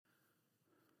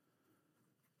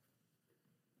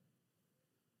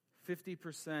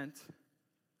50%,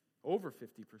 over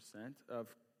 50% of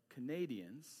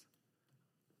Canadians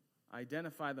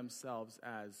identify themselves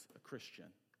as a Christian.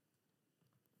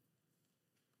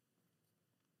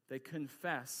 They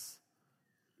confess,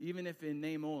 even if in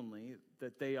name only,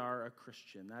 that they are a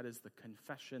Christian. That is the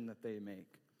confession that they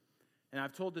make. And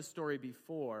I've told this story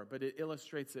before, but it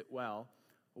illustrates it well.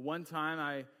 One time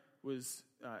I was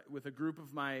with a group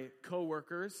of my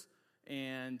coworkers,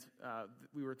 and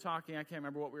we were talking. I can't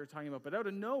remember what we were talking about, but out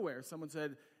of nowhere, someone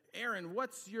said, "Aaron,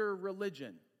 what's your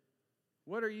religion?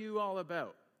 What are you all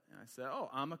about?" And I said, "Oh,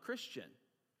 I'm a Christian."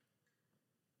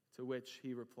 To which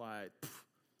he replied,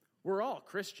 "We're all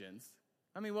Christians.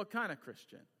 I mean, what kind of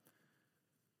Christian?"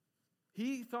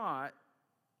 He thought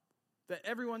that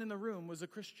everyone in the room was a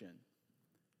Christian.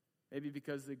 Maybe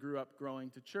because they grew up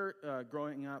going to church,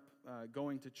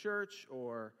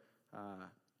 or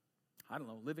I don't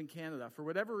know, live in Canada. For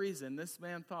whatever reason, this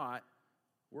man thought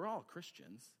we're all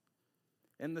Christians.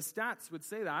 And the stats would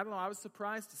say that. I don't know, I was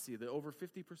surprised to see that over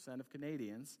 50% of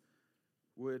Canadians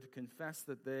would confess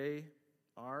that they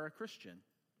are a Christian.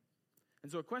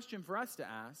 And so a question for us to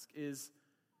ask is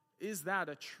that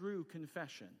a true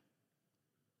confession?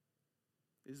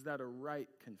 Is that a right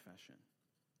confession?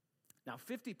 Now,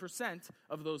 50%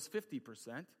 of those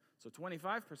 50%, so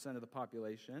 25% of the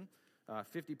population,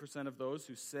 50% of those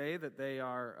who say that they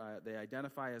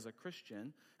identify as a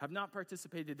Christian, have not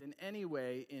participated in any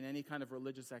way in any kind of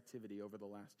religious activity over the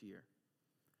last year.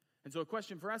 And so a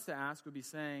question for us to ask would be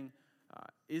saying,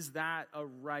 is that a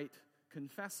right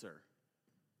confessor?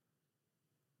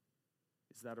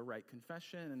 Is that a right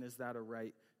confession, and is that a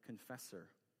right confessor?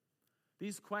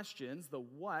 These questions, the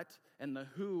what and the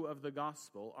who of the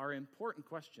gospel, are important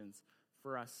questions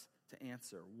for us to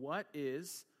answer. What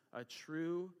is the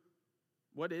true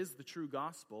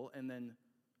gospel, and then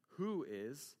who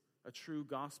is a true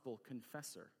gospel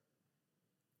confessor?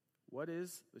 What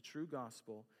is the true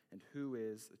gospel, and who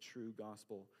is a true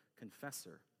gospel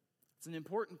confessor? It's an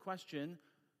important question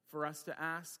for us to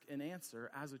ask and answer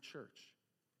as a church.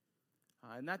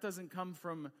 And that doesn't come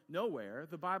from nowhere.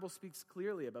 The Bible speaks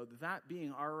clearly about that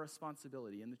being our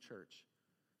responsibility in the church,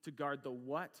 to guard the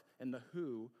what and the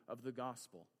who of the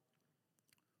gospel.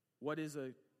 What is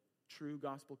a true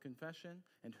gospel confession,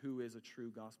 and who is a true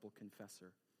gospel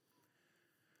confessor?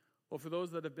 Well, for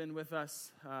those that have been with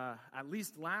us at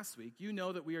least last week, you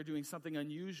know that we are doing something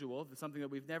unusual, something that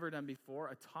we've never done before,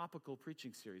 a topical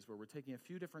preaching series where we're taking a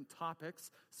few different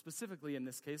topics, specifically in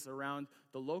this case around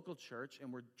the local church,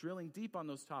 and we're drilling deep on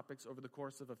those topics over the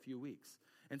course of a few weeks.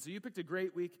 And so you picked a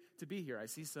great week to be here. I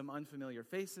see some unfamiliar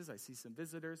faces. I see some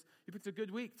visitors. You picked a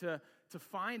good week to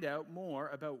find out more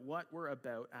about what we're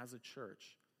about as a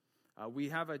church. We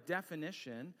have a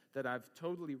definition that I've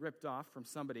totally ripped off from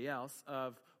somebody else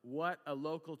of what a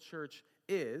local church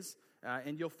is,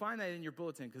 and you'll find that in your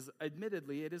bulletin, because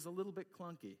admittedly, it is a little bit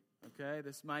clunky, okay?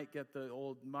 This might get the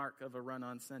old mark of a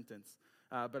run-on sentence,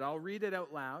 but I'll read it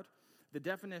out loud. The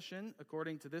definition,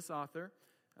 according to this author,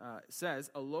 says,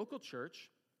 a local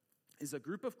church is a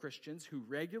group of Christians who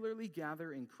regularly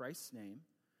gather in Christ's name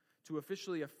to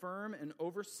officially affirm and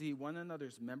oversee one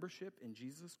another's membership in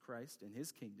Jesus Christ and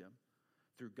his kingdom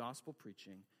through gospel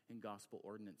preaching and gospel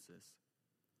ordinances.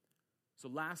 So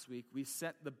last week, we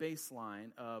set the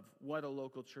baseline of what a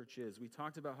local church is. We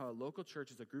talked about how a local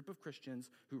church is a group of Christians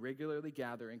who regularly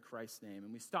gather in Christ's name.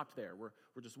 And we stopped there.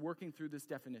 We're just working through this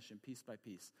definition piece by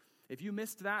piece. If you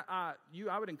missed that, I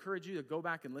would encourage you to go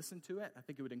back and listen to it. I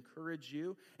think it would encourage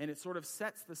you. And it sort of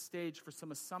sets the stage for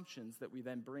some assumptions that we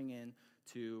then bring in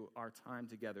to our time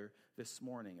together this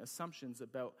morning. Assumptions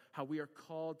about how we are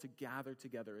called to gather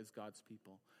together as God's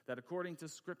people. That according to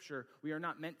Scripture, we are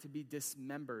not meant to be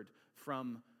dismembered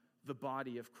from the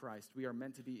body of Christ. We are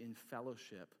meant to be in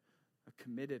fellowship, a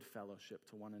committed fellowship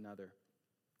to one another.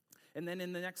 And then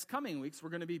in the next coming weeks, we're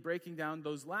going to be breaking down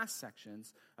those last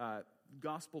sections,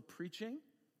 gospel preaching,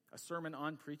 a sermon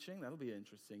on preaching. That'll be an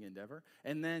interesting endeavor.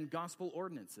 And then gospel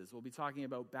ordinances. We'll be talking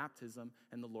about baptism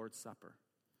and the Lord's Supper.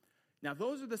 Now,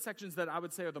 those are the sections that I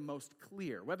would say are the most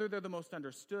clear. Whether they're the most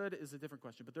understood is a different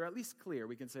question, but they're at least clear.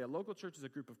 We can say a local church is a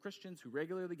group of Christians who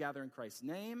regularly gather in Christ's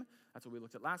name. That's what we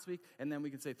looked at last week. And then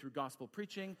we can say through gospel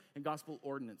preaching and gospel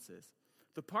ordinances.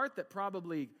 The part that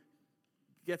probably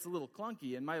gets a little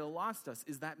clunky and might have lost us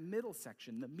is that middle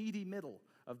section, the meaty middle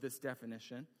of this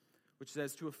definition, which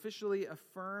says to officially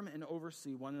affirm and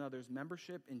oversee one another's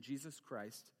membership in Jesus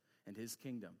Christ and his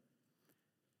kingdom.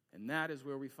 And that is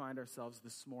where we find ourselves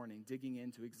this morning, digging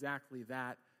into exactly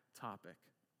that topic.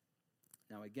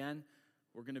 Now again,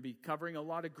 We're going to be covering a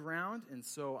lot of ground, and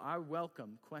so I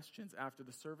welcome questions after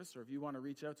the service, or if you want to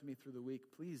reach out to me through the week,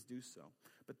 please do so.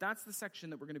 But that's the section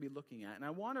that we're going to be looking at. And I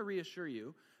want to reassure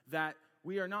you that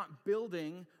we are not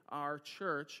building our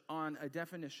church on a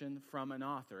definition from an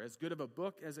author. As good of a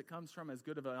book as it comes from, as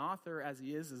good of an author as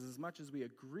he is as much as we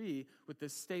agree with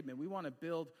this statement, we want to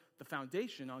build the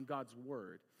foundation on God's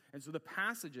word. And so the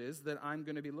passages that I'm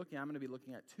going to be looking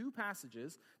at two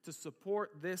passages to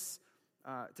support this,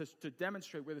 to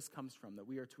demonstrate where this comes from, that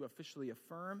we are to officially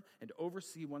affirm and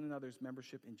oversee one another's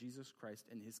membership in Jesus Christ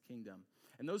and his kingdom.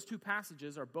 And those two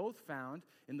passages are both found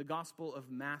in the Gospel of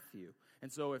Matthew.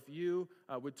 And so if you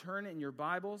would turn in your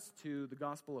Bibles to the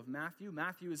Gospel of Matthew,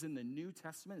 Matthew is in the New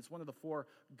Testament. It's one of the four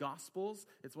Gospels.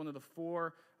 It's one of the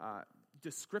four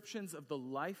descriptions of the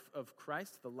life of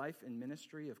Christ, the life and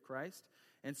ministry of Christ.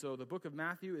 And so the book of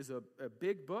Matthew is a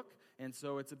big book, and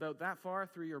so it's about that far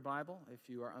through your Bible. If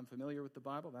you are unfamiliar with the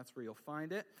Bible, that's where you'll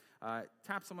find it.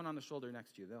 Tap someone on the shoulder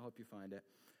next to you. They'll help you find it.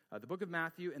 The book of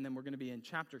Matthew, and then we're going to be in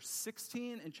chapter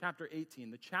 16 and chapter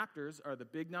 18. The chapters are the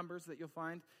big numbers that you'll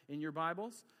find in your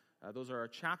Bibles. Those are our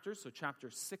chapters, so chapter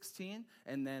 16,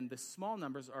 and then the small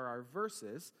numbers are our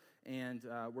verses, and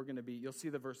you'll see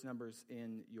the verse numbers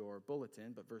in your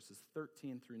bulletin, but verses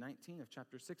 13 through 19 of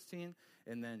chapter 16,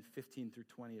 and then 15 through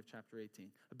 20 of chapter 18.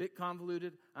 A bit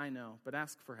convoluted, I know, but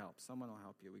ask for help. Someone will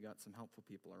help you. We got some helpful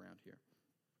people around here.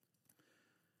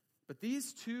 But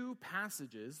these two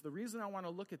passages, the reason I want to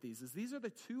look at these is these are the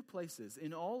two places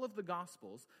in all of the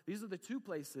Gospels, these are the two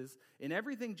places in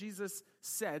everything Jesus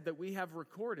said that we have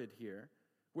recorded here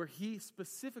where he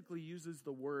specifically uses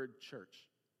the word church.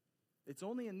 It's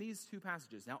only in these two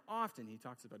passages. Now, often he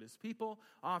talks about his people.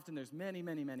 Often there's many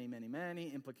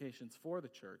implications for the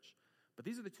church. But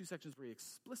these are the two sections where he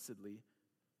explicitly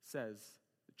says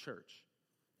the church.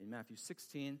 In Matthew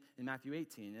 16 and Matthew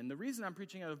 18. And the reason I'm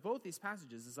preaching out of both these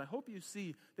passages is I hope you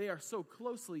see they are so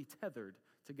closely tethered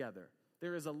together.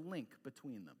 There is a link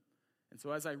between them. And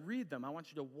so as I read them, I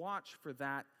want you to watch for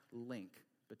that link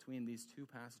between these two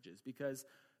passages, because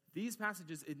these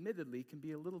passages admittedly can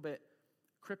be a little bit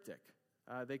cryptic.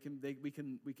 We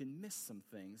can miss some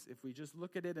things if we just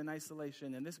look at it in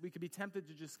isolation, and we could be tempted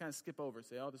to just kind of skip over,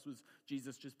 say, oh, this was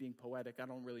Jesus just being poetic. I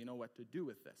don't really know what to do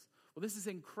with this. Well, this is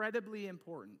incredibly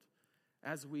important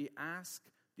as we ask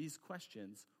these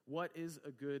questions. What is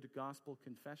a good gospel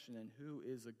confession, and who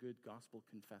is a good gospel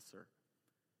confessor?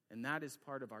 And that is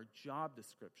part of our job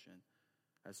description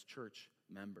as church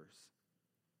members.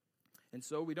 And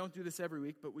so we don't do this every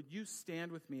week, but would you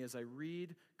stand with me as I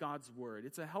read God's word?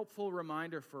 It's a helpful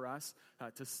reminder for us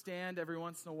to stand every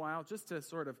once in a while, just to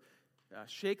sort of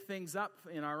shake things up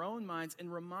in our own minds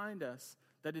and remind us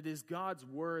that it is God's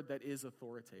word that is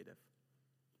authoritative.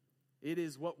 It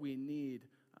is what we need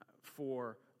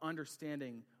for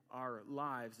understanding our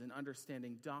lives and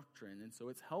understanding doctrine. And so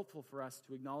it's helpful for us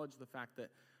to acknowledge the fact that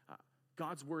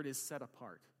God's word is set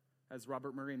apart. As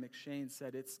Robert Murray McShane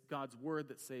said, it's God's word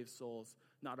that saves souls,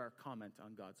 not our comment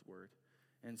on God's word.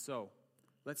 And so,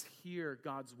 let's hear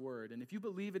God's word. And if you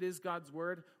believe it is God's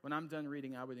word, when I'm done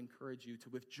reading, I would encourage you to,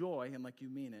 with joy and like you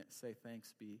mean it, say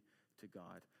thanks be to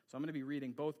God. So I'm going to be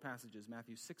reading both passages,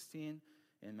 Matthew 16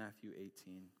 and Matthew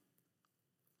 18.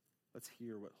 Let's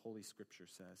hear what Holy Scripture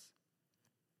says.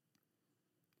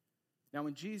 Now,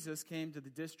 when Jesus came to the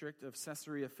district of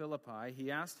Caesarea Philippi, he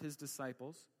asked his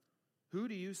disciples, "Who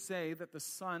do you say that the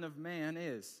Son of Man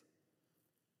is?"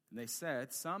 And they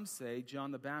said, "Some say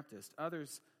John the Baptist,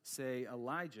 others say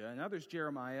Elijah, and others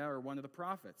Jeremiah or one of the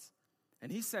prophets."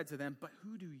 And he said to them, "But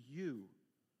who do you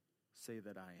say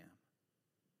that I am?"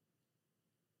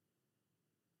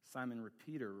 Simon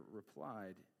Peter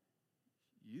replied,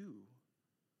 "You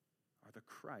are the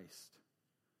Christ,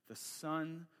 the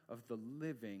Son of the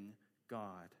living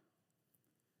God."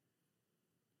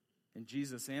 And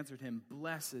Jesus answered him,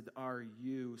 "Blessed are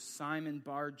you, Simon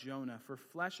Bar-Jonah, for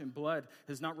flesh and blood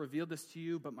has not revealed this to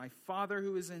you, but my Father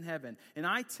who is in heaven. And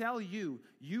I tell you,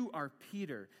 you are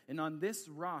Peter, and on this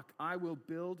rock I will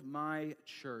build my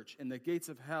church, and the gates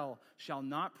of hell shall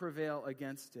not prevail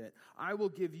against it. I will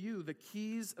give you the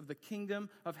keys of the kingdom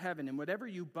of heaven, and whatever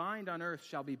you bind on earth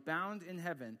shall be bound in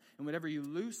heaven, and whatever you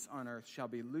loose on earth shall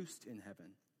be loosed in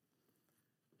heaven."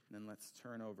 And then let's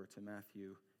turn over to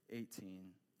Matthew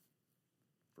 18.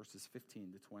 Verses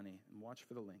 15 to 20, and watch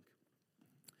for the link.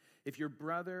 "If your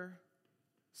brother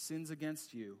sins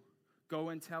against you, go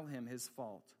and tell him his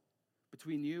fault,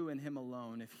 between you and him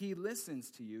alone. If he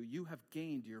listens to you, you have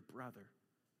gained your brother.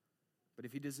 But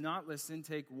if he does not listen,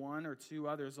 take one or two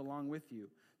others along with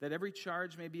you, that every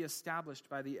charge may be established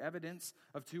by the evidence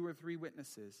of 2 or 3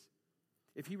 witnesses.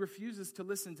 If he refuses to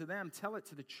listen to them, tell it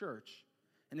to the church.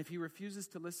 And if he refuses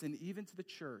to listen even to the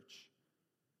church,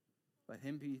 let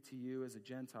him be to you as a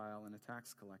Gentile and a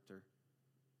tax collector.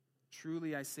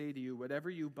 Truly I say to you, whatever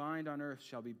you bind on earth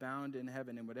shall be bound in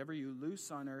heaven, and whatever you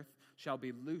loose on earth shall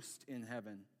be loosed in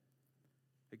heaven.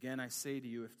 Again I say to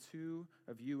you, if two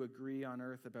of you agree on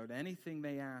earth about anything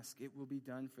they ask, it will be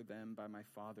done for them by my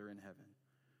Father in heaven.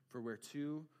 For where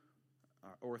two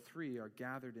or three are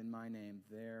gathered in my name,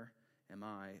 there am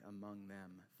I among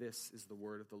them. This is the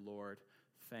word of the Lord.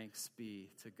 Thanks be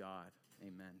to God.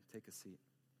 Amen. Take a seat.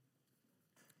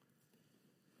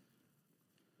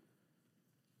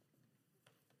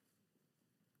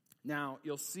 Now,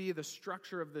 you'll see the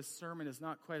structure of this sermon is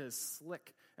not quite as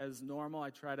slick as normal. I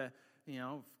try to,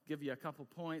 give you a couple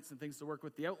points and things to work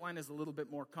with. The outline is a little bit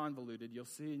more convoluted. You'll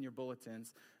see in your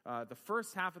bulletins. The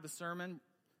first half of the sermon,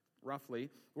 roughly,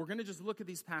 we're going to just look at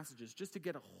these passages just to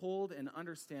get a hold and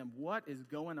understand what is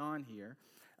going on here.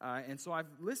 And so I've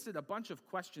listed a bunch of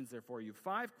questions there for you.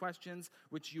 5 questions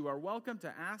which you are welcome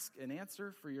to ask and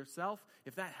answer for yourself.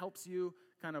 If that helps you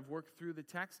kind of work through the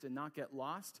text and not get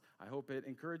lost, I hope it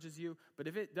encourages you. But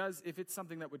if it's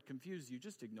something that would confuse you,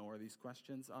 just ignore these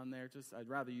questions on there. I'd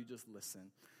rather you just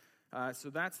listen. So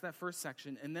that's that first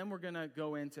section, and then we're going to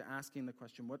go into asking the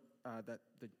question,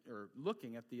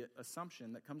 looking at the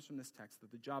assumption that comes from this text that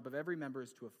the job of every member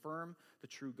is to affirm the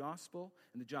true gospel,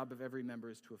 and the job of every member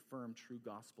is to affirm true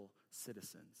gospel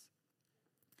citizens.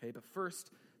 Okay, but first,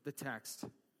 the text.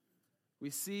 We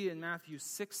see in Matthew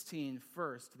 16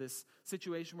 first this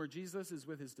situation where Jesus is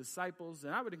with his disciples,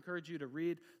 and I would encourage you to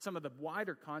read some of the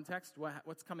wider context,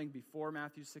 what's coming before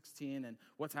Matthew 16 and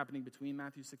what's happening between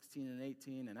Matthew 16 and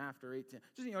 18 and after 18.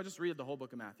 Just read the whole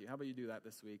book of Matthew. How about you do that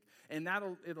this week? And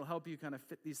it'll help you kind of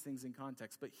fit these things in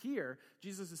context. But here,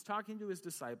 Jesus is talking to his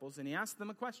disciples, and he asks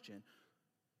them a question.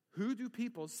 Who do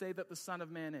people say that the Son of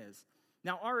Man is?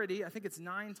 Now already, I think it's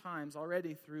 9 times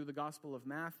already through the Gospel of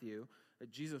Matthew that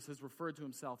Jesus has referred to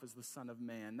himself as the Son of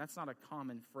Man. That's not a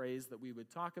common phrase that we would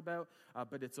talk about,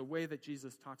 but it's a way that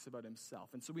Jesus talks about himself.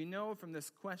 And so we know from this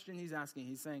question he's asking,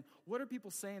 he's saying, what are people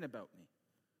saying about me?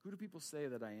 Who do people say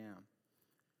that I am?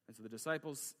 And so the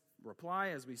disciples reply,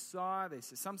 as we saw,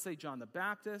 some say John the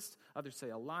Baptist, others say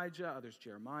Elijah, others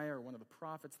Jeremiah or one of the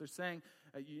prophets. They're saying,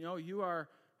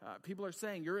 people are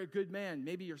saying, you're a good man.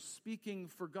 Maybe you're speaking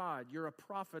for God. You're a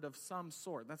prophet of some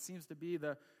sort. That seems to be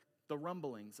the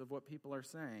rumblings of what people are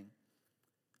saying.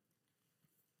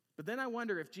 But then I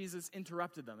wonder if Jesus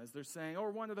interrupted them as they're saying,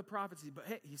 one of the prophets. But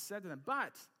hey, he said to them,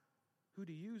 but who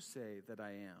do you say that I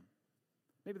am?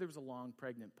 Maybe there was a long,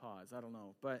 pregnant pause. I don't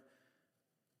know. But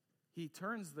he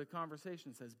turns the conversation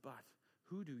and says, but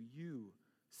who do you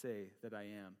say that I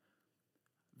am?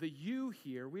 The you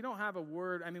here, we don't have a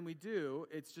word. We do.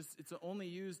 It's only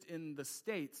used in the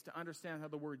States to understand how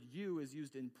the word you is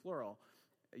used in plural.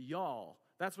 Y'all.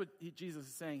 That's what Jesus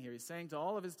is saying here. He's saying to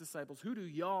all of his disciples, who do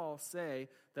y'all say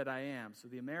that I am? So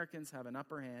the Americans have an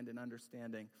upper hand in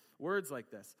understanding words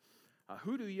like this.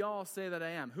 Who do y'all say that I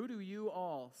am? Who do you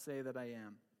all say that I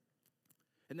am?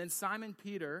 And then Simon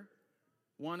Peter,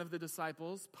 one of the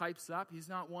disciples, pipes up. He's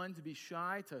not one to be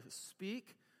shy to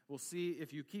speak. We'll see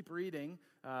if you keep reading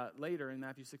later in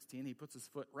Matthew 16, he puts his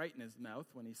foot right in his mouth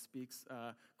when he speaks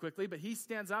quickly. But he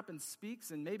stands up and speaks,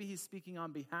 and maybe he's speaking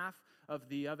on behalf of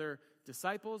the other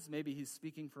disciples. Maybe he's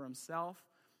speaking for himself.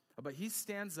 But he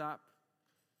stands up,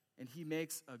 and he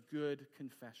makes a good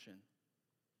confession.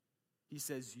 He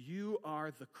says, you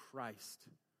are the Christ,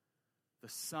 the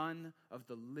Son of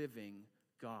the living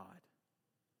God.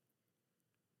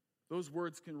 Those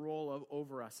words can roll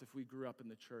over us if we grew up in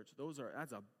the church.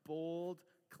 That's a bold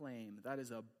claim. That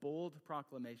is a bold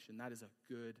proclamation. That is a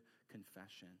good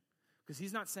confession. Because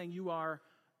he's not saying you are,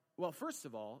 first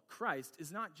of all, Christ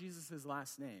is not Jesus'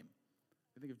 last name.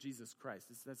 We think of Jesus Christ.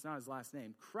 That's not his last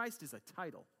name. Christ is a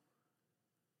title.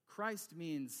 Christ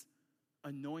means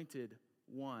anointed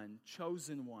one,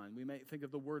 chosen one. We may think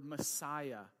of the word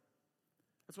Messiah.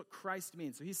 That's what Christ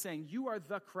means. So he's saying, you are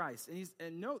the Christ.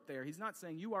 And note there, he's not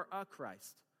saying you are a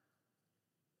Christ.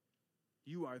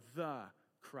 You are the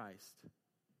Christ.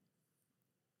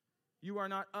 You are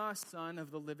not a son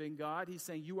of the living God. He's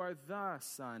saying you are the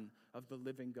Son of the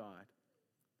living God.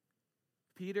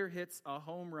 Peter hits a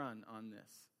home run on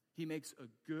this. He makes a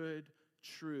good,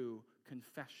 true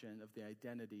confession of the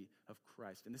identity of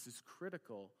Christ. And this is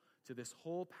critical to this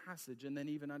whole passage and then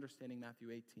even understanding Matthew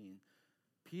 18.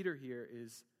 Peter here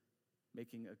is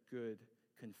making a good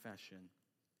confession.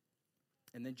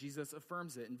 And then Jesus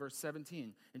affirms it in verse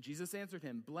 17. And Jesus answered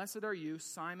him, blessed are you,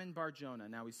 Simon Bar-Jonah.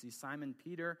 Now we see Simon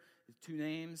Peter, 2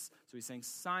 names. So he's saying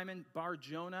Simon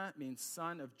Bar-Jonah means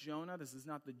son of Jonah. This is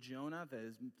not the Jonah that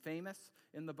is famous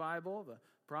in the Bible, the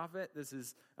prophet. This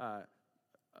is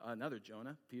another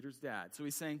Jonah, Peter's dad. So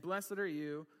he's saying, blessed are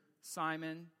you,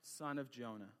 Simon, son of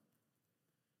Jonah.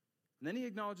 And then he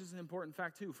acknowledges an important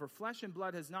fact too. For flesh and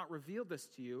blood has not revealed this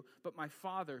to you, but my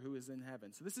Father who is in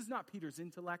heaven. So this is not Peter's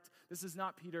intellect. This is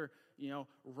not Peter,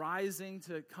 rising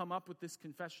to come up with this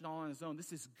confession all on his own.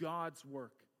 This is God's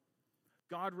work.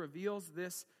 God reveals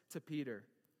this to Peter,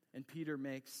 and Peter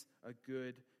makes a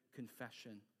good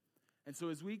confession. And so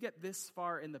as we get this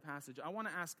far in the passage, I want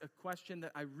to ask a question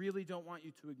that I really don't want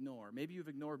you to ignore. Maybe you've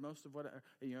ignored most of what,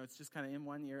 it's just kind of in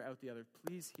one ear, out the other.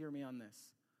 Please hear me on this.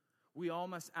 We all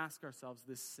must ask ourselves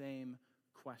this same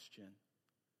question.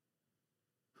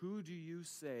 Who do you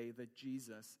say that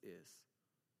Jesus is?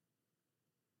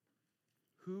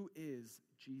 Who is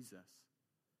Jesus?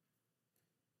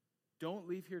 Don't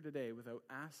leave here today without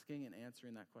asking and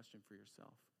answering that question for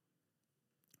yourself.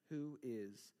 Who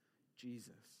is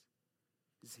Jesus?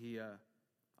 Is he a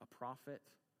prophet?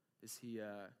 Is he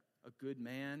a good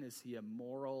man? Is he a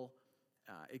moral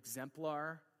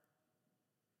exemplar?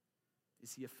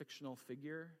 Is he a fictional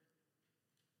figure?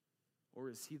 Or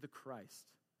is he the Christ,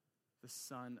 the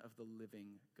Son of the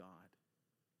living God?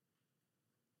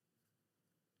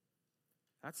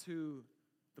 That's who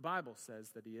the Bible says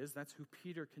that he is. That's who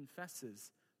Peter confesses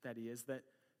that he is. That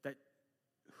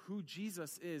who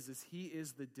Jesus is he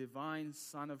is the divine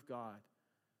Son of God,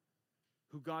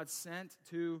 who God sent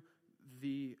to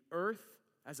the earth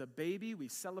as a baby. We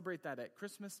celebrate that at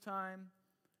Christmas time.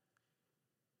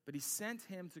 But he sent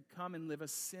him to come and live a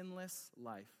sinless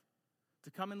life, to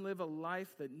come and live a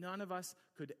life that none of us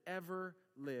could ever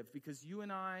live. Because you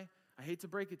and I hate to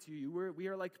break it to you, we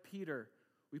are like Peter.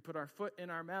 We put our foot in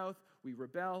our mouth, we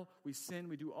rebel, we sin,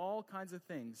 we do all kinds of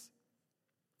things.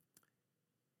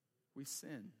 We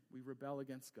sin, we rebel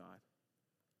against God.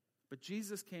 But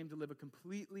Jesus came to live a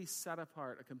completely set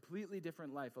apart, a completely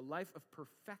different life, a life of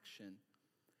perfection.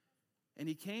 And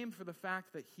he came for the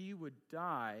fact that he would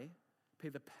die, pay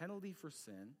the penalty for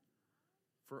sin,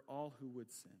 for all who would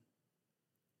sin.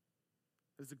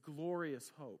 There's a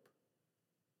glorious hope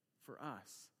for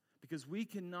us, because we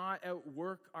cannot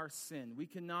outwork our sin. We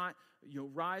cannot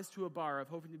rise to a bar of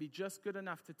hoping to be just good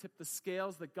enough to tip the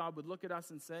scales that God would look at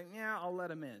us and say, yeah, I'll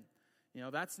let him in.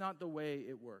 That's not the way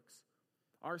it works.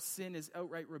 Our sin is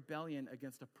outright rebellion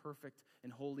against a perfect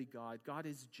and holy God. God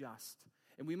is just.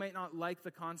 And we might not like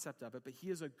the concept of it, but he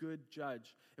is a good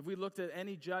judge. If we looked at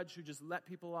any judge who just let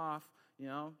people off,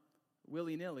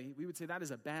 willy-nilly, we would say that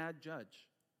is a bad judge.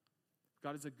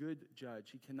 God is a good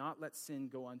judge. He cannot let sin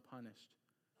go unpunished.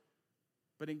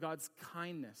 But in God's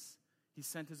kindness, he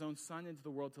sent his own Son into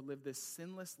the world to live this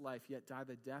sinless life, yet die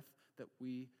the death that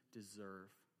we deserve.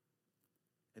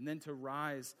 And then to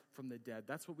rise from the dead.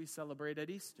 That's what we celebrate at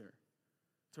Easter.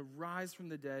 To rise from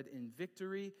the dead in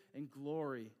victory and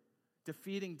glory,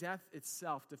 defeating death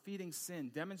itself, defeating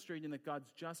sin, demonstrating that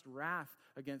God's just wrath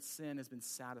against sin has been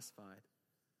satisfied.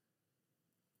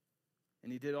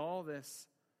 And he did all this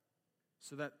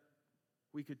so that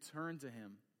we could turn to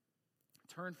him,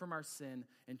 turn from our sin,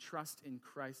 and trust in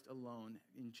Christ alone,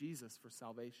 in Jesus for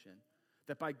salvation.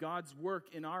 That by God's work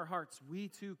in our hearts, we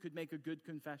too could make a good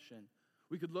confession.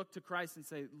 We could look to Christ and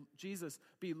say, Jesus,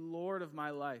 be Lord of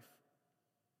my life.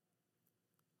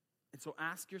 And so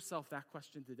ask yourself that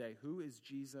question today. Who is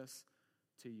Jesus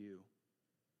to you?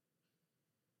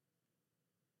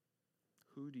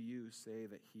 Who do you say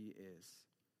that he is?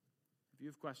 If you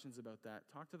have questions about that,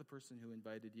 talk to the person who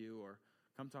invited you, or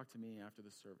come talk to me after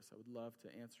the service. I would love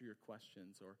to answer your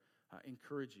questions or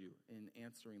encourage you in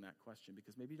answering that question,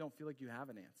 because maybe you don't feel like you have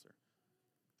an answer.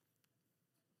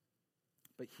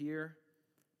 But here,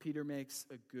 Peter makes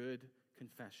a good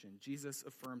confession. Jesus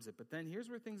affirms it. But then here's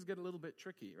where things get a little bit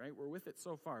tricky, right? We're with it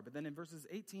so far. But then in verses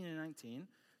 18 and 19,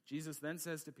 Jesus then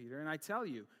says to Peter, and I tell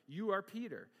you, you are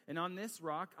Peter, and on this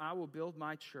rock I will build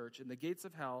my church, and the gates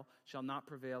of hell shall not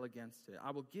prevail against it. I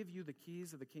will give you the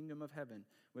keys of the kingdom of heaven.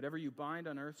 Whatever you bind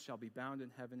on earth shall be bound in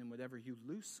heaven, and whatever you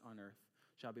loose on earth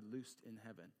shall be loosed in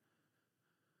heaven.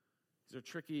 These are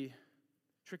tricky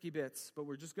bits, but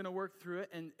we're just going to work through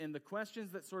it. And the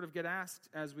questions that sort of get asked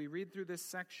as we read through this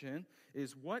section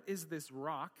is, what is this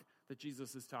rock that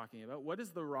Jesus is talking about? What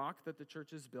is the rock that the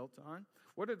church is built on?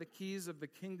 What are the keys of the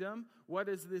kingdom? What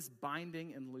is this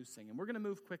binding and loosing? And we're going to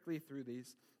move quickly through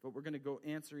these, but we're going to go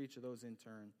answer each of those in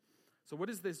turn. So what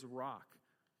is this rock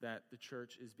that the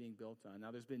church is being built on?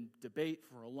 Now, there's been debate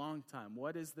for a long time.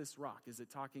 What is this rock? Is it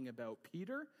talking about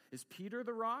Peter? Is Peter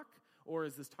the rock? Or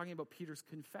is this talking about Peter's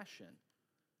confession?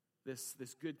 This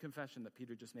good confession that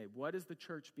Peter just made. What is the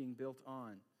church being built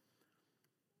on?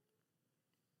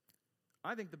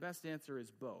 I think the best answer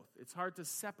is both. It's hard to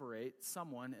separate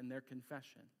someone and their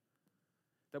confession.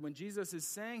 That when Jesus is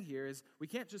saying here is we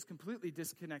can't just completely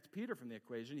disconnect Peter from the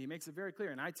equation. He makes it very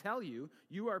clear. And I tell you,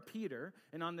 you are Peter,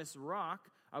 and on this rock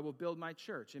I will build my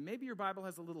church. And maybe your Bible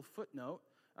has a little footnote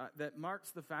that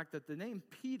marks the fact that the name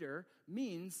Peter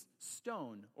means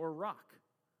stone or rock.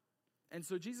 And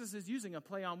so Jesus is using a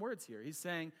play on words here. He's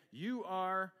saying, you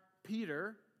are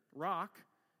Peter, rock,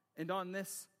 and on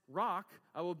this rock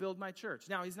I will build my church.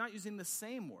 Now, he's not using the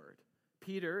same word.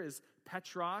 Peter is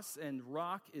Petros and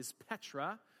rock is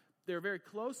Petra. They're very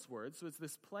close words, so it's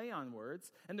this play on words.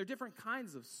 And they're different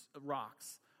kinds of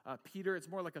rocks. Peter, it's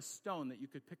more like a stone that you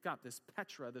could pick up. This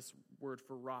Petra, this word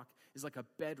for rock, is like a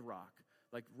bedrock,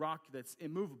 like rock that's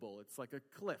immovable. It's like a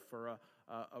cliff or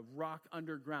a rock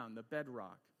underground, the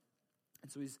bedrock.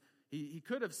 And so he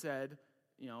could have said,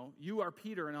 you are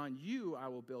Peter, and on you I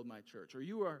will build my church. Or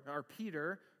you are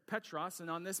Peter, Petros, and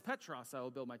on this Petros I will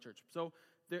build my church. So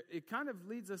it kind of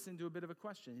leads us into a bit of a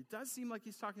question. It does seem like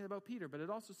he's talking about Peter, but it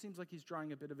also seems like he's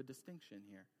drawing a bit of a distinction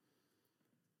here.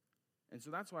 And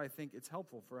so that's why I think it's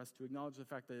helpful for us to acknowledge the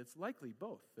fact that it's likely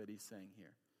both that he's saying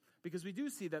here. Because we do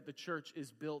see that the church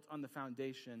is built on the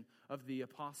foundation of the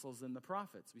apostles and the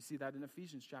prophets. We see that in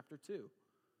Ephesians chapter 2.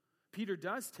 Peter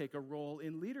does take a role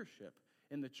in leadership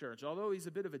in the church. Although he's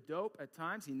a bit of a dope at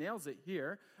times, he nails it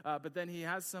here, but then he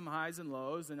has some highs and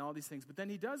lows and all these things. But then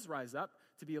he does rise up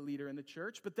to be a leader in the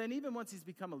church. But then even once he's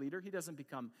become a leader, he doesn't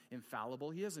become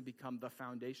infallible. He doesn't become the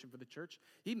foundation for the church.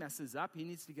 He messes up. He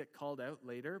needs to get called out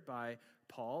later by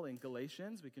Paul in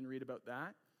Galatians. We can read about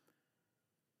that.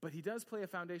 But he does play a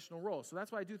foundational role. So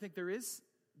that's why I do think there is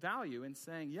value in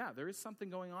saying, yeah, there is something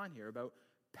going on here about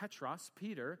Petros,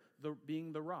 Peter,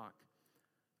 being the rock.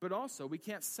 But also, we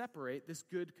can't separate this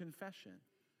good confession.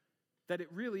 That it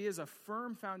really is a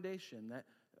firm foundation, that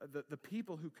the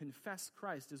people who confess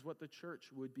Christ is what the church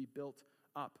would be built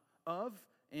up of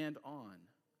and on.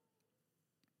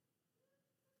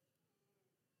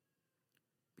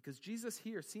 Because Jesus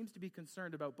here seems to be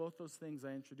concerned about both those things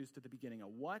I introduced at the beginning, a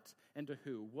what and a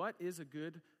who. What is a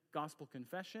good gospel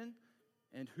confession,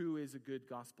 and who is a good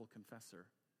gospel confessor?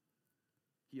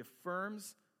 He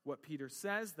affirms what Peter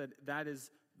says, that is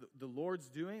the Lord's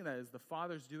doing, that is the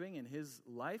Father's doing in his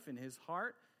life, in his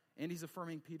heart, and he's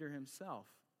affirming Peter himself.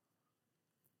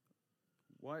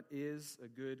 What is a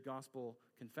good gospel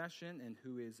confession, and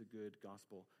who is a good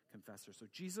gospel confessor? So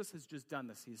Jesus has just done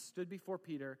this. He's stood before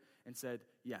Peter and said,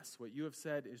 yes, what you have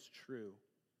said is true.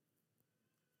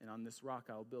 And on this rock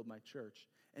I will build my church.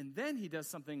 And then he does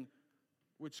something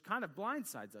which kind of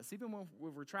blindsides us. Even when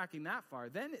we're tracking that far,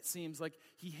 then it seems like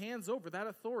he hands over that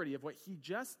authority of what he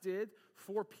just did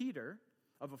for Peter,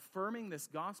 of affirming this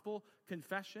gospel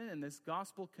confession and this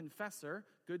gospel confessor,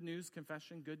 good news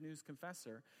confession, good news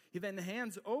confessor. He then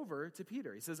hands over to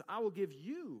Peter. He says, I will give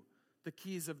you the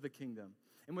keys of the kingdom.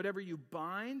 And whatever you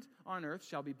bind on earth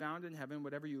shall be bound in heaven.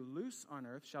 Whatever you loose on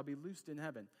earth shall be loosed in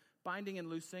heaven. Binding and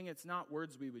loosing, it's not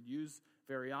words we would use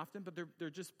very often, but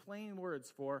they're just plain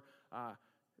words for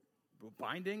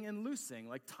binding and loosing,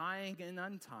 like tying and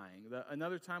untying.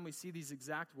 Another time we see these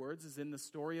exact words is in the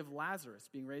story of Lazarus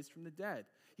being raised from the dead.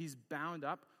 He's bound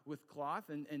up with cloth,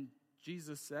 and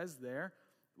Jesus says there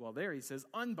he says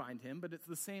unbind him, but it's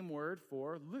the same word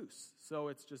for loose. So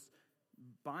it's just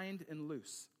bind and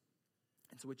loose.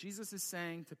 And so what Jesus is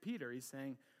saying to Peter, he's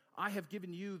saying, I have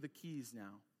given you the keys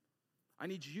now. I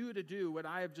need you to do what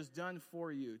I have just done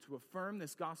for you, to affirm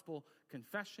this gospel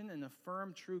confession and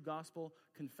affirm true gospel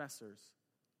confessors.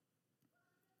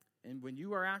 And when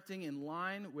you are acting in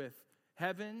line with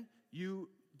heaven, you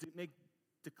make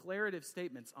declarative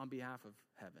statements on behalf of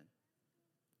heaven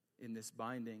in this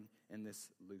binding and this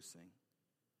loosing.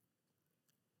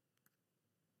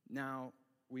 Now,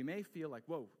 we may feel like,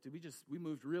 whoa, we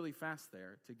moved really fast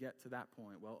there to get to that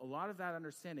point. Well, a lot of that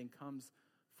understanding comes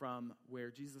from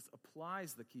where Jesus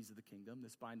applies the keys of the kingdom,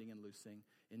 this binding and loosing,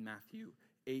 in Matthew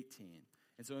 18.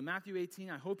 And so in Matthew 18,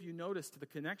 I hope you noticed the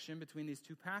connection between these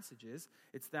two passages.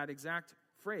 It's that exact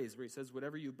phrase where he says,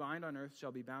 whatever you bind on earth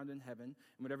shall be bound in heaven, and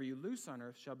whatever you loose on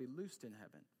earth shall be loosed in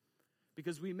heaven.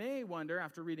 Because we may wonder,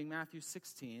 after reading Matthew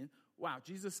 16, wow,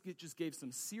 Jesus just gave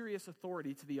some serious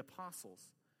authority to the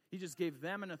apostles. He just gave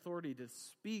them an authority to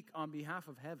speak on behalf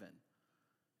of heaven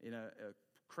in a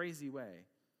crazy way.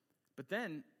 But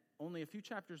then, only a few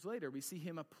chapters later, we see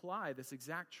him apply this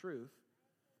exact truth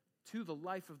to the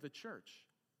life of the church.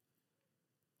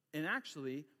 And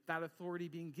actually, that authority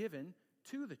being given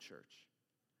to the church.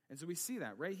 And so we see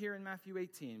that right here in Matthew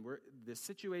 18, where this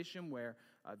situation where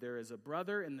there is a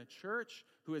brother in the church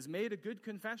who has made a good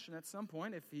confession at some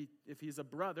point. If he's a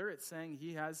brother, it's saying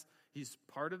he's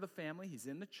part of the family, he's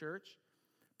in the church,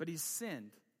 but he's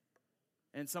sinned.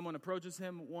 And someone approaches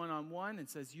him one-on-one and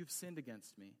says, "You've sinned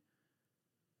against me."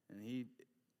 And he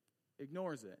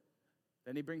ignores it.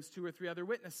 Then he brings 2 or 3 other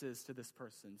witnesses to this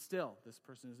person. Still, this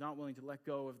person is not willing to let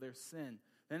go of their sin.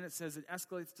 Then it says it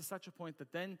escalates to such a point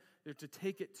that then they're to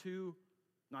take it to,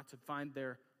 not to find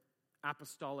their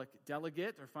apostolic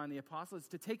delegate or find the apostle, it's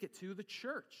to take it to the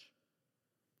church.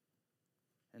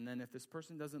 And then if this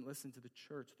person doesn't listen to the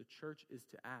church is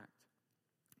to act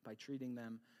by treating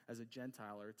them as a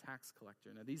Gentile or a tax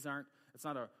collector. Now it's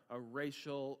not a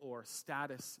racial or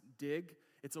status dig.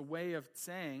 It's a way of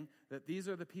saying that these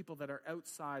are the people that are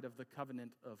outside of the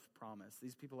covenant of promise.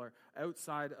 These people are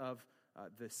outside of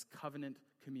this covenant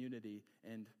community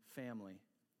and family.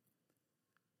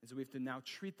 And so we have to now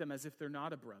treat them as if they're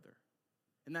not a brother.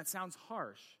 And that sounds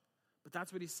harsh, but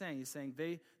that's what he's saying. He's saying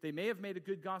they may have made a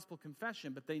good gospel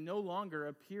confession, but they no longer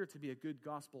appear to be a good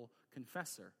gospel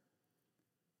confessor.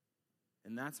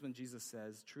 And that's when Jesus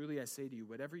says, "Truly I say to you,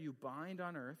 whatever you bind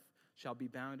on earth shall be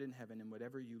bound in heaven, and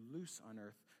whatever you loose on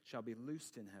earth shall be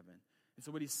loosed in heaven." And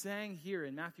so what he's saying here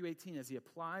in Matthew 18, as he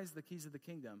applies the keys of the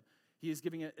kingdom, he is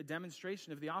giving a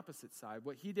demonstration of the opposite side.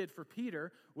 What he did for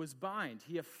Peter was bind.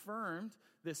 He affirmed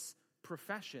this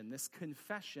profession, this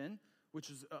confession, which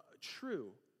is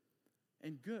true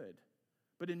and good.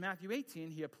 But in Matthew 18,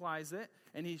 he applies it,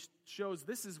 and he shows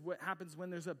this is what happens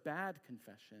when there's a bad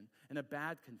confession and a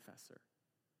bad confessor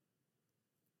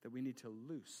that we need to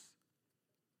loose.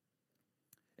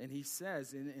 And he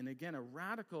says, in again, a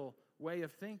radical way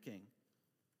of thinking,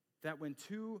 that when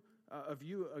 2 of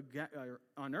you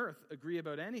on earth agree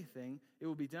about anything, it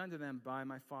will be done to them by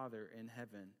my Father in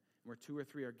heaven. Where 2 or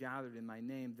 3 are gathered in my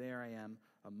name, there I am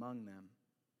among them.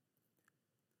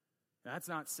 That's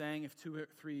not saying if 2 or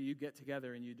 3 of you get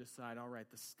together and you decide, all right,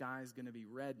 the sky's going to be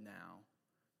red now.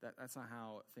 That's not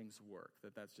how things work,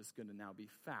 that's just going to now be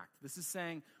fact. This is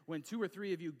saying when 2 or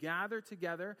 3 of you gather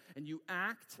together and you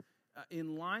act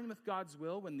in line with God's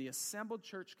will, when the assembled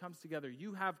church comes together,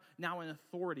 you have now an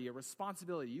authority, a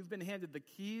responsibility. You've been handed the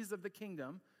keys of the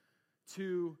kingdom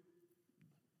to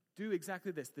do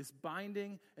exactly this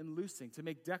binding and loosing, to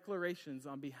make declarations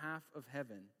on behalf of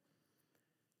heaven.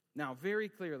 Now, very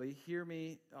clearly, hear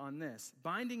me on this.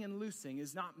 Binding and loosing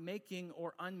is not making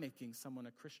or unmaking someone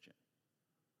a Christian.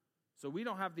 So we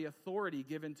don't have the authority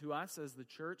given to us as the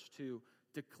church to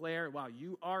declare, wow,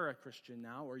 you are a Christian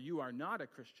now, or you are not a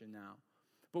Christian now.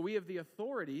 But we have the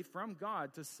authority from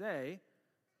God to say,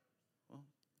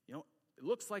 well, it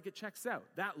looks like it checks out.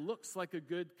 That looks like a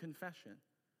good confession.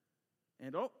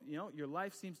 And, your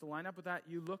life seems to line up with that.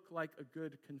 You look like a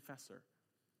good confessor.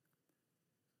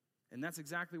 And that's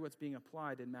exactly what's being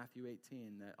applied in Matthew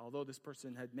 18, that although this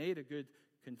person had made a good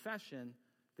confession,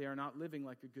 they are not living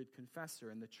like a good confessor,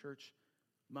 and the church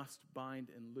must bind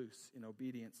and loose in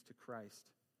obedience to Christ.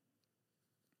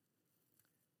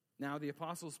 Now, the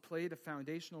apostles played a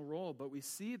foundational role, but we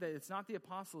see that it's not the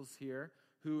apostles here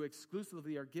who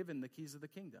exclusively are given the keys of the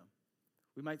kingdom.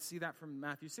 We might see that from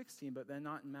Matthew 16, but then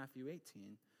not in Matthew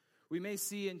 18. We may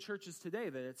see in churches today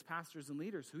that it's pastors and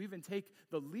leaders who even take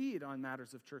the lead on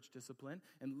matters of church discipline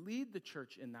and lead the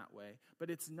church in that way. But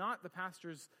it's not the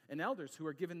pastors and elders who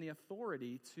are given the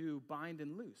authority to bind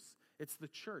and loose. It's the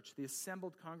church, the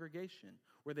assembled congregation,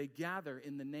 where they gather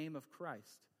in the name of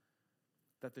Christ,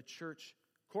 that the church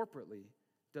corporately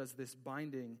does this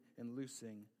binding and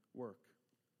loosing work.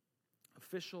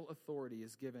 Official authority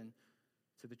is given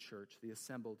to the church, the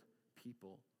assembled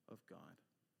people of God.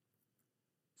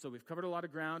 So we've covered a lot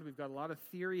of ground. We've got a lot of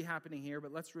theory happening here,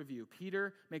 but let's review.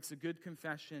 Peter makes a good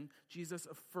confession. Jesus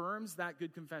affirms that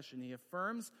good confession. He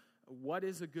affirms what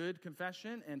is a good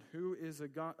confession and who is a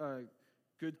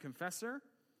good confessor.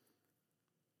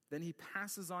 Then he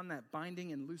passes on that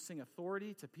binding and loosing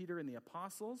authority to Peter and the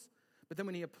apostles. But then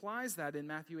when he applies that in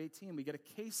Matthew 18, we get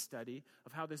a case study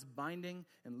of how this binding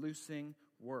and loosing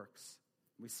works.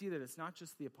 We see that it's not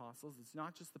just the apostles, it's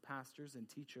not just the pastors and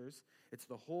teachers, it's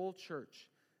the whole church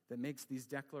that makes these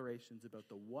declarations about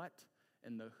the what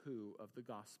and the who of the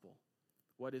gospel.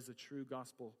 What is a true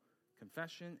gospel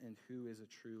confession and who is a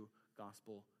true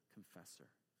gospel confessor?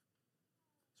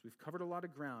 So we've covered a lot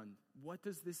of ground. What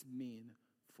does this mean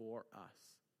for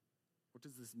us? What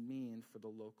does this mean for the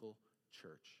local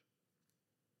church?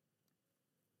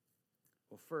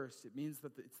 Well, first, it means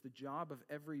that it's the job of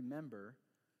every member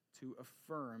to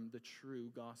affirm the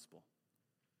true gospel.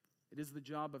 It is the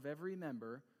job of every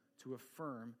member to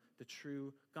affirm the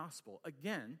true gospel.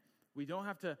 Again, we don't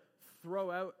have to throw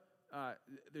out,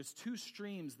 there's 2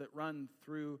 streams that run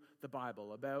through the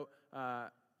Bible about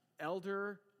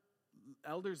elders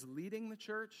leading the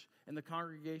church and the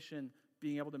congregation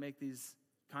being able to make these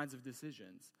kinds of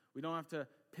decisions. We don't have to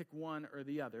pick one or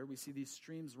the other. We see these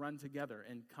streams run together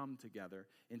and come together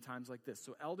in times like this.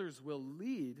 So elders will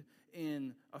lead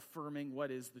in affirming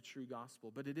what is the true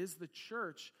gospel, but it is the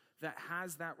church that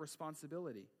has that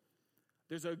responsibility.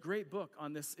 There's a great book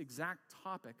on this exact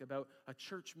topic about a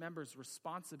church member's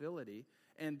responsibility,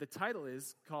 and the title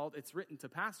is called, it's written to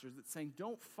pastors, it's saying,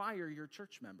 don't fire your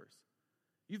church members.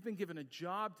 You've been given a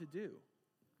job to do.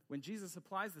 When Jesus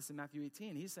applies this in Matthew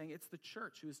 18, he's saying it's the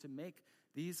church who is to make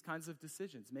these kinds of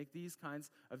decisions, make these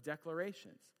kinds of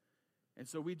declarations. And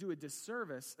so we do a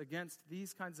disservice against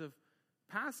these kinds of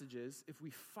passages if we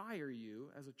fire you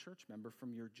as a church member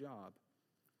from your job.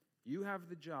 You have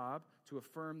the job to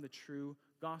affirm the true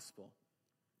gospel.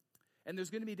 And there's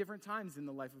going to be different times in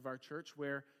the life of our church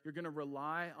where you're going to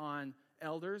rely on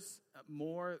elders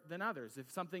more than others.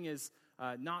 If something is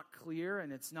not clear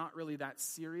and it's not really that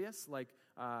serious, like,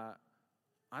 I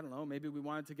don't know, maybe we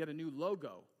wanted to get a new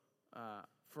logo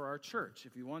for our church.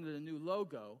 If you wanted a new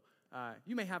logo,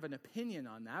 you may have an opinion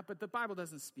on that, but the Bible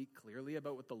doesn't speak clearly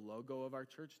about what the logo of our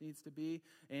church needs to be,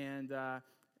 and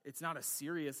it's not a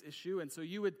serious issue. And so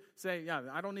you would say, yeah,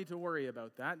 I don't need to worry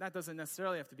about that. That doesn't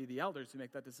necessarily have to be the elders who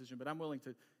make that decision, but I'm willing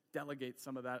to delegate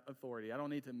some of that authority. I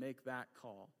don't need to make that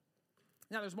call.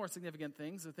 Now, there's more significant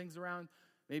things, the things around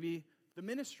maybe the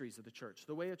ministries of the church,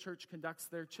 the way a church conducts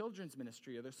their children's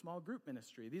ministry or their small group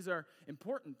ministry. These are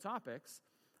important topics,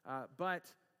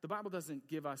 but the Bible doesn't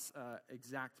give us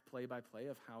exact play-by-play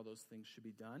of how those things should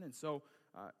be done. And so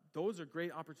those are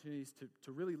great opportunities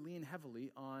to really lean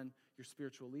heavily on your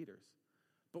spiritual leaders.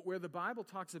 But where the Bible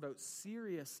talks about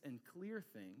serious and clear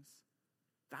things,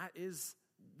 that is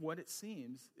what it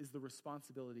seems is the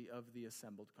responsibility of the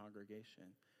assembled congregation.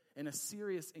 And a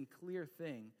serious and clear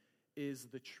thing is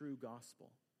the true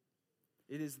gospel.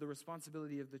 It is the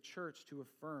responsibility of the church to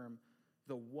affirm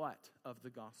the what of the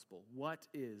gospel. What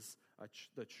is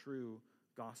the true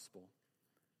gospel?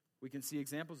 We can see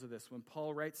examples of this. When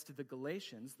Paul writes to the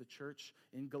Galatians, the church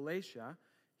in Galatia,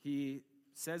 he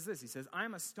says this. He says, I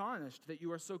am astonished that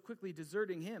you are so quickly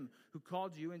deserting him who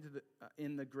called you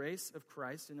in the grace of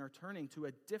Christ and are turning to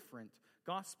a different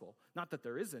gospel. Not that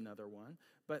there is another one,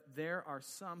 but there are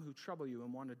some who trouble you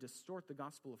and want to distort the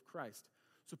gospel of Christ.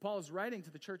 So Paul is writing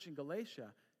to the church in Galatia.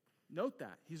 Note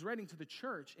that. He's writing to the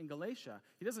church in Galatia.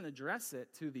 He doesn't address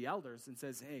it to the elders and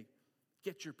says, hey,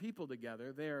 get your people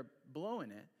together. They're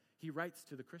blowing it. He writes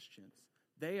to the Christians.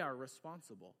 They are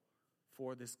responsible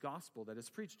for this gospel that is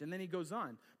preached. And then he goes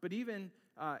on. But even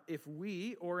if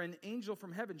we or an angel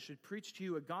from heaven should preach to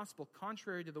you a gospel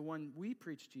contrary to the one we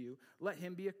preach to you, let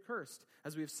him be accursed,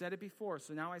 as we have said it before.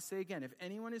 So now I say again, if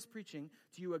anyone is preaching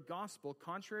to you a gospel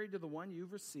contrary to the one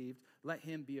you've received, let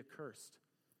him be accursed.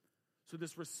 So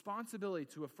this responsibility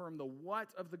to affirm the what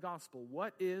of the gospel,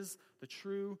 what is the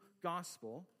true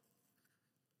gospel,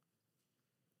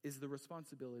 is the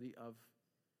responsibility of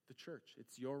the church.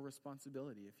 It's your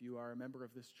responsibility if you are a member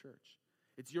of this church.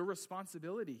 It's your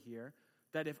responsibility here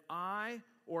that if I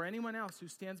or anyone else who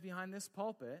stands behind this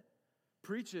pulpit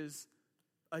preaches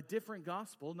a different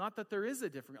gospel, not that there is a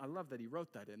different, I love that he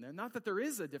wrote that in there, not that there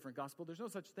is a different gospel, there's no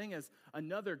such thing as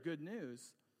another good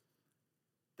news,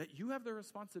 that you have the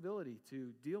responsibility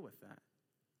to deal with that.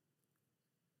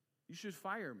 You should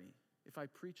fire me if I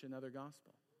preach another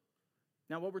gospel.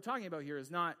 Now, what we're talking about here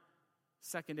is not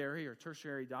secondary or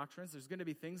tertiary doctrines. There's going to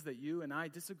be things that you and I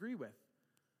disagree with,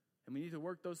 and we need to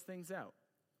work those things out.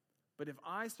 But if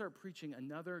I start preaching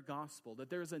another gospel,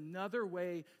 that there's another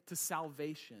way to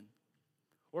salvation,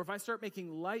 or if I start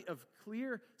making light of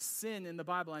clear sin in the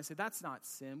Bible, and I say, that's not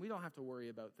sin, we don't have to worry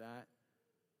about that,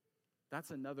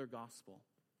 that's another gospel.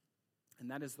 And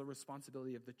that is the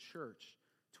responsibility of the church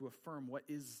to affirm what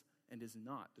is and is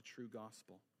not the true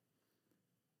gospel.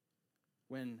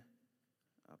 When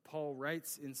Paul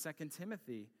writes in 2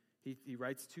 Timothy, he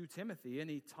writes to Timothy, and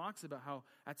he talks about how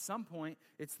at some point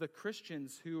it's the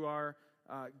Christians who are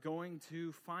going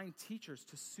to find teachers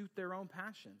to suit their own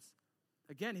passions.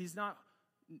 Again,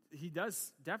 he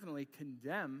does definitely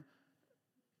condemn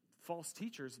false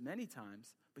teachers many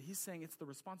times, but he's saying it's the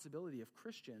responsibility of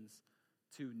Christians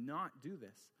to not do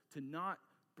this,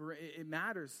 it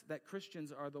matters that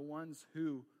Christians are the ones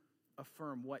who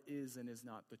affirm what is and is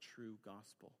not the true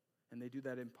gospel. And they do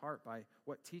that in part by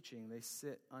what teaching they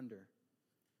sit under.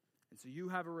 And so you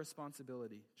have a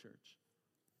responsibility, church,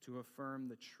 to affirm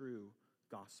the true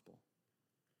gospel.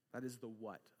 That is the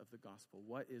what of the gospel.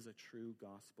 What is a true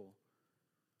gospel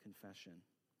confession?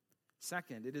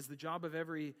 Second, it is the job of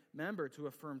every member to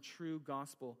affirm true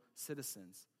gospel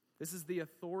citizens. This is the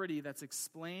authority that's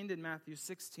explained in Matthew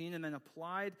 16 and then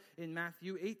applied in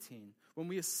Matthew 18. When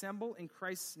we assemble in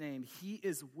Christ's name, he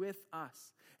is with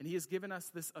us. And he has given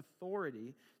us this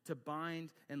authority to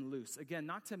bind and loose. Again,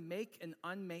 not to make and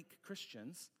unmake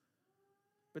Christians,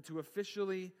 but to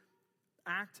officially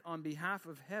act on behalf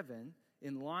of heaven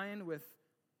in line with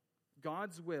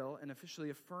God's will and officially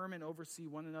affirm and oversee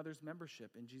one another's membership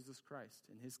in Jesus Christ,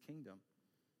 in his kingdom.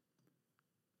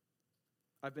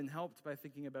 I've been helped by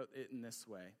thinking about it in this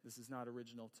way. This is not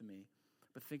original to me,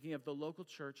 but thinking of the local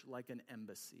church like an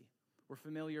embassy. We're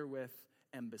familiar with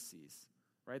embassies,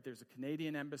 right? There's a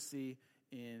Canadian embassy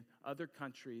in other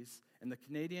countries, and the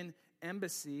Canadian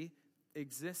embassy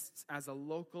exists as a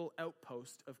local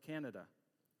outpost of Canada.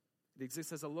 It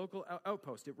exists as a local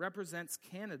outpost. It represents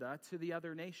Canada to the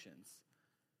other nations.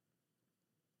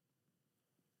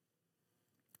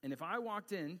 And if I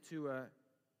walked into a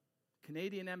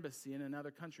Canadian embassy in another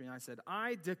country and I said,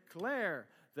 I declare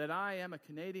that I am a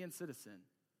Canadian citizen,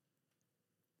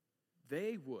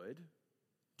 they would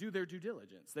do their due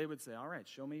diligence. They would say, all right,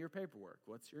 show me your paperwork.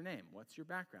 What's your name? What's your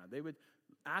background? They would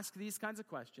ask these kinds of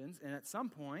questions, and at some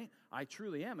point, I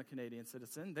truly am a Canadian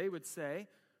citizen. They would say,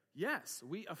 yes,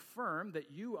 we affirm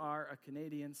that you are a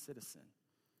Canadian citizen.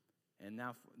 And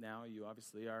now you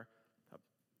obviously are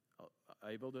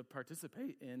able to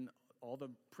participate in all the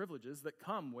privileges that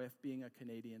come with being a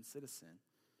Canadian citizen.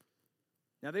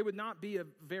 Now, they would not be a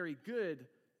very good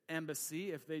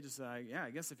embassy if they just say, yeah,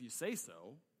 I guess if you say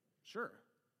so, sure,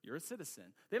 you're a citizen.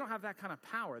 They don't have that kind of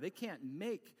power. They can't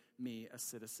make me a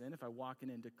citizen if I walk in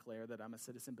and declare that I'm a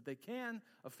citizen, but they can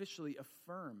officially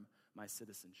affirm my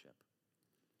citizenship.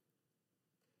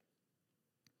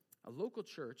 A local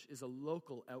church is a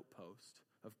local outpost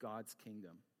of God's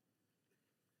kingdom.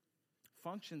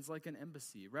 Functions like an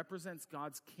embassy, represents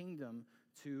God's kingdom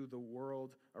to the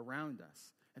world around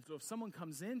us. And so if someone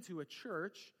comes into a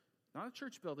church, not a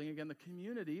church building, again, the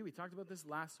community, we talked about this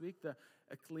last week, the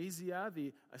ecclesia,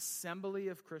 the assembly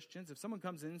of Christians, if someone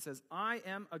comes in and says, I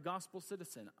am a gospel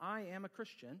citizen, I am a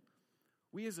Christian,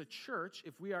 we as a church,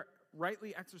 if we are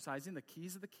rightly exercising the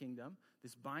keys of the kingdom,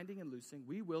 this binding and loosing,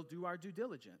 we will do our due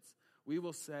diligence. We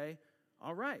will say,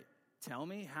 all right, tell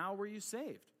me, how were you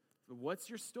saved? What's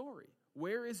your story?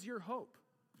 Where is your hope?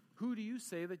 Who do you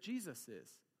say that Jesus is?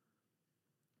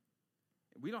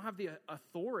 We don't have the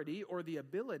authority or the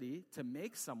ability to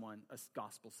make someone a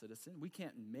gospel citizen. We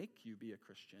can't make you be a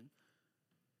Christian.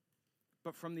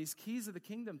 But from these keys of the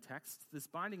kingdom texts, this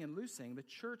binding and loosing, the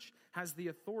church has the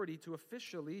authority to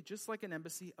officially, just like an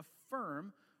embassy,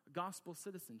 affirm gospel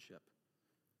citizenship.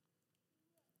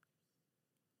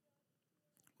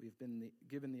 We've been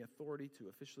given the authority to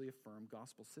officially affirm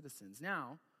gospel citizens.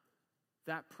 Now,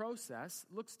 that process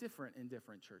looks different in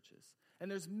different churches. And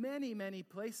there's many, many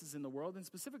places in the world, and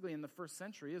specifically in the first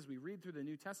century, as we read through the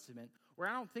New Testament, where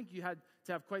I don't think you had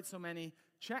to have quite so many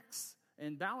checks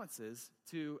and balances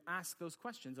to ask those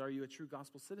questions. Are you a true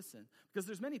gospel citizen? Because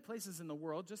there's many places in the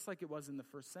world, just like it was in the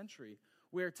first century,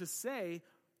 where to say,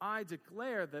 I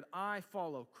declare that I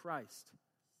follow Christ,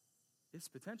 is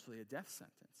potentially a death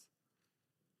sentence.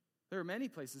 There are many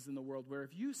places in the world where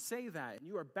if you say that and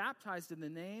you are baptized in the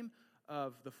name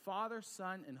of the Father,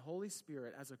 Son, and Holy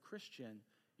Spirit as a Christian,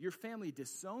 your family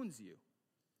disowns you.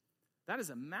 That is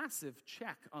a massive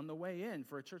check on the way in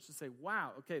for a church to say,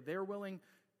 wow, okay, they're willing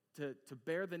to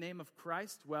bear the name of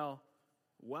Christ. Well,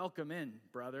 welcome in,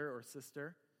 brother or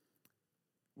sister.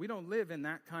 We don't live in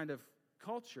that kind of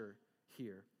culture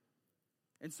here.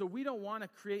 And so we don't want to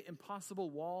create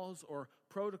impossible walls or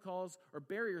protocols or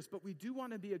barriers, but we do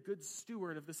want to be a good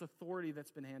steward of this authority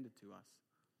that's been handed to us.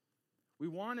 We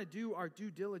want to do our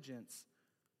due diligence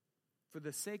for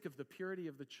the sake of the purity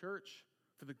of the church,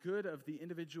 for the good of the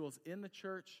individuals in the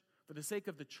church, for the sake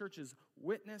of the church's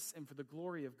witness, and for the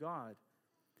glory of God.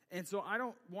 And so I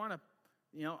don't want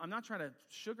to, I'm not trying to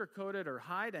sugarcoat it or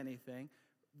hide anything.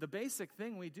 The basic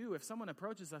thing we do, if someone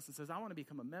approaches us and says, I want to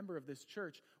become a member of this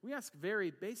church, we ask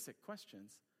very basic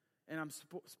questions. And I'm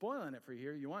spoiling it for you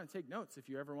here. You want to take notes if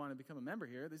you ever want to become a member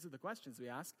here. These are the questions we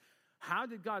ask. How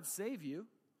did God save you?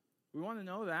 We want to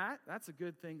know that. That's a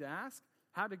good thing to ask.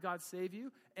 How did God save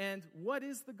you? And what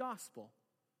is the gospel?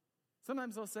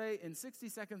 Sometimes they'll say in 60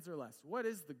 seconds or less, what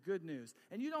is the good news?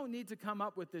 And you don't need to come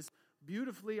up with this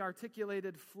beautifully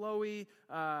articulated, flowy,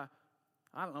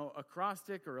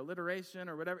 acrostic or alliteration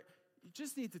or whatever. You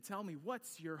just need to tell me,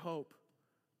 what's your hope?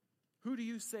 Who do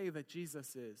you say that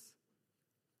Jesus is?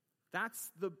 That's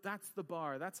the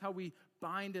bar. That's how we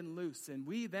bind and loose. And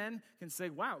we then can say,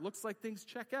 wow, it looks like things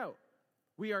check out.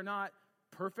 We are not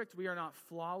perfect. We are not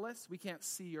flawless. We can't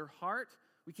see your heart.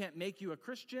 We can't make you a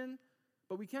Christian.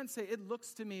 But we can say, it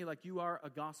looks to me like you are a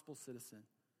gospel citizen.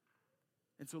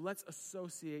 And so let's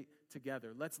associate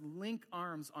together. Let's link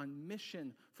arms on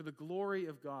mission for the glory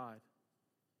of God.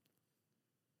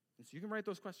 And so you can write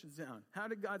those questions down. How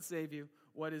did God save you?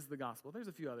 What is the gospel? There's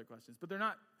a few other questions, but they're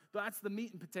not, that's the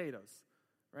meat and potatoes,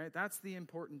 right? That's the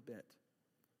important bit.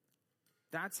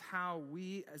 That's how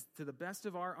we, as to the best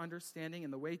of our understanding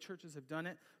and the way churches have done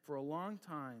it for a long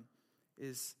time,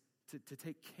 is to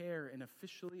take care in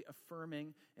officially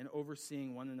affirming and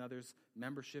overseeing one another's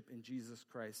membership in Jesus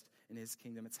Christ and his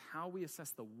kingdom. It's how we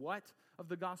assess the what of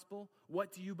the gospel.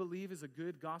 What do you believe is a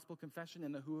good gospel confession?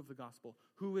 And the who of the gospel.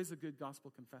 Who is a good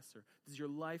gospel confessor? Does your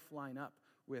life line up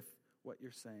with what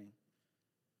you're saying?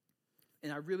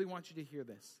 And I really want you to hear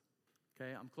this.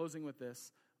 Okay, I'm closing with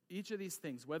this. Each of these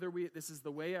things, this is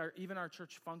the way even our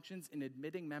church functions in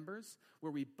admitting members,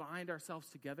 where we bind ourselves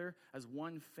together as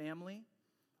one family,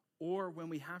 or when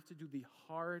we have to do the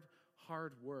hard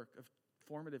work of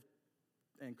formative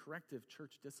and corrective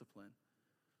church discipline,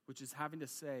 which is having to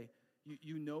say,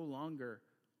 you no longer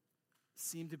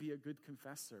seem to be a good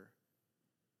confessor.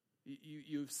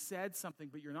 You've said something,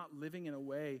 but you're not living in a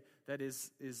way that is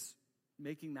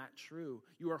making that true.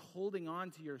 You are holding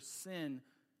on to your sin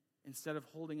instead of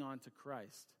holding on to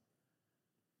Christ.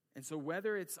 And so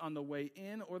whether it's on the way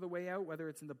in or the way out, whether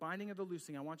it's in the binding or the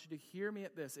loosing, I want you to hear me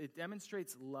at this. It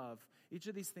demonstrates love. Each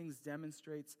of these things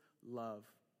demonstrates love.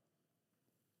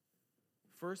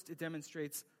 First, it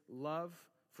demonstrates love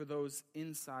for those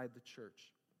inside the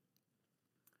church.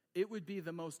 It would be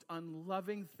the most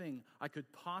unloving thing I could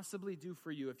possibly do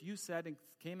for you if you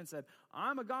came and said,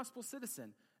 I'm a gospel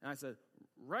citizen. And I said,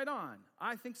 right on,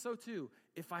 I think so too,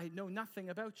 if I know nothing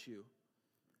about you.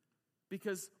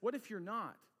 Because what if you're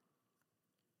not?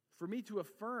 For me to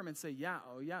affirm and say, yeah,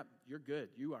 you're good.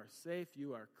 You are safe.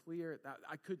 You are clear.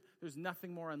 There's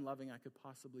nothing more unloving I could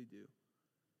possibly do.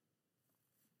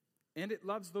 And it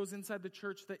loves those inside the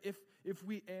church that if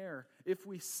we err, if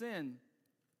we sin,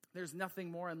 there's nothing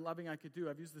more unloving I could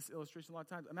do. I've used this illustration a lot of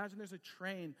times. Imagine there's a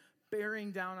train bearing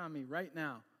down on me right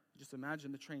now. Just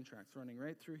imagine the train tracks running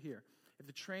right through here. If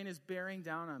the train is bearing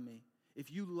down on me, if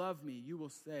you love me, you will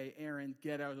say, Aaron,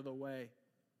 get out of the way.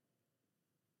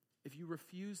 If you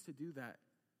refuse to do that,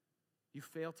 you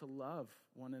fail to love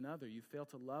one another. You fail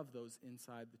to love those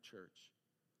inside the church.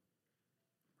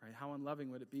 Right? How unloving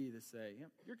would it be to say,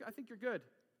 I think you're good.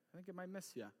 I think it might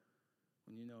miss you,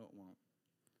 when you know it won't.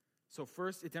 So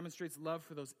first, it demonstrates love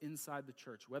for those inside the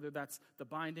church, whether that's the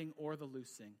binding or the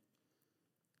loosing.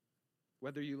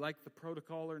 Whether you like the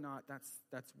protocol or not,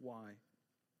 that's why.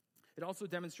 It also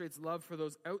demonstrates love for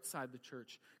those outside the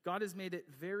church. God has made it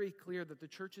very clear that the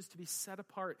church is to be set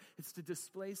apart. It's to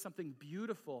display something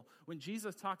beautiful. When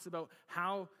Jesus talks about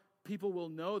how people will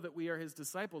know that we are his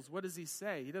disciples, what does he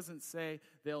say? He doesn't say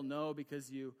they'll know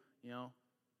because you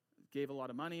gave a lot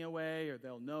of money away, or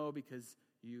they'll know because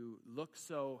you look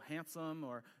so handsome,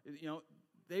 or,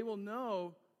 they will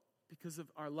know because of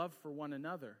our love for one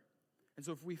another. And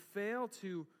so if we fail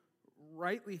to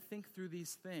rightly think through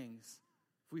these things,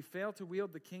 if we fail to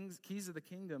wield the keys of the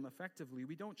kingdom effectively,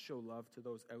 we don't show love to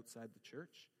those outside the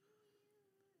church.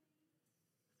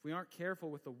 If we aren't careful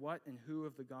with the what and who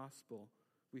of the gospel,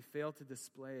 we fail to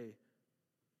display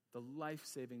the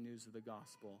life-saving news of the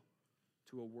gospel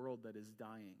to a world that is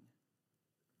dying.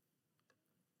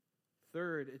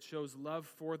 Third, it shows love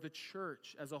for the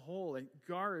church as a whole. It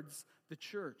guards the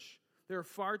church. There are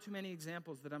far too many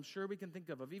examples that I'm sure we can think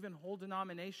of even whole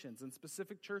denominations and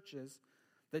specific churches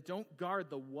that don't guard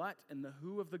the what and the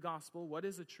who of the gospel. What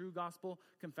is a true gospel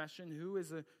confession? Who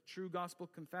is a true gospel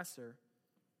confessor?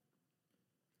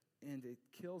 And it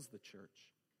kills the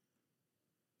church.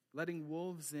 Letting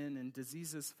wolves in and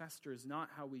diseases fester is not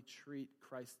how we treat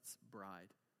Christ's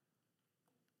bride.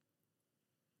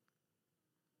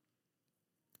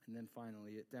 And then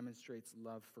finally, it demonstrates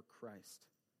love for Christ.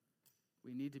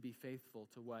 We need to be faithful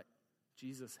to what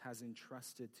Jesus has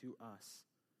entrusted to us.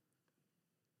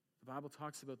 The Bible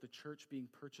talks about the church being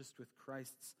purchased with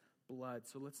Christ's blood.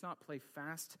 So let's not play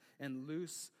fast and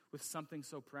loose with something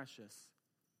so precious.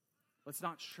 Let's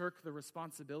not shirk the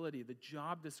responsibility, the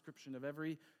job description of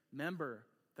every member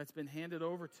that's been handed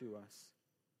over to us.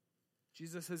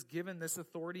 Jesus has given this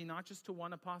authority not just to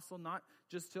one apostle, not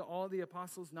just to all the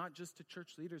apostles, not just to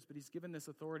church leaders, but he's given this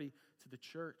authority to the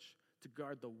church to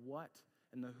guard the what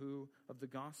and the who of the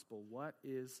gospel. What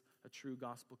is a true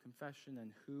gospel confession,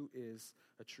 and who is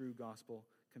a true gospel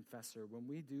confessor? When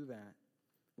we do that,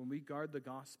 when we guard the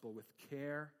gospel with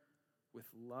care, with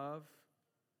love,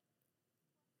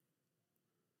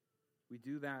 we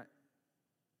do that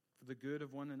for the good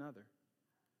of one another.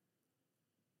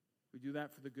 We do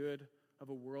that for the good of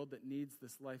a world that needs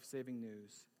this life-saving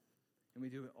news. And we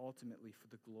do it ultimately for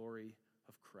the glory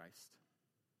of Christ.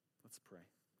 Let's pray.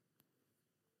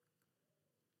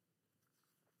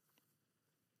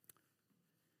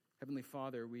 Heavenly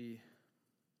Father, we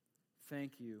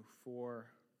thank you for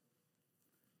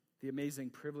the amazing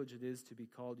privilege it is to be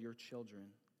called your children,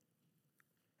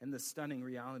 and the stunning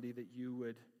reality that you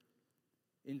would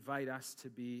invite us to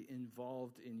be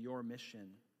involved in your mission.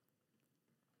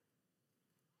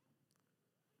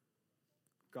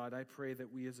 God, I pray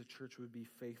that we as a church would be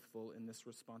faithful in this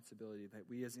responsibility, that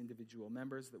we as individual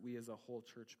members, that we as a whole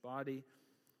church body,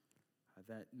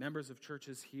 that members of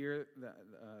churches here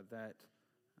that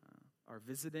are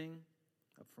visiting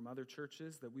from other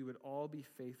churches, that we would all be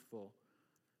faithful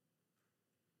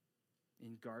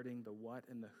in guarding the what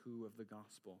and the who of the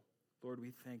gospel. Lord,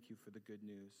 we thank you for the good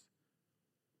news.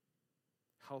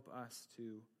 Help us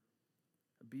to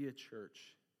be a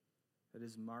church that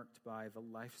is marked by the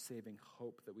life-saving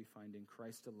hope that we find in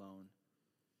Christ alone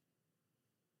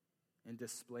and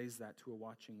displays that to a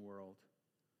watching world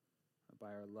by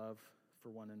our love for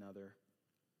one another.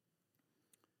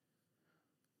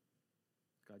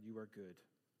 God, you are good.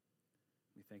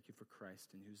 We thank you for Christ,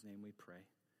 in whose name we pray.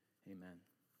 Amen.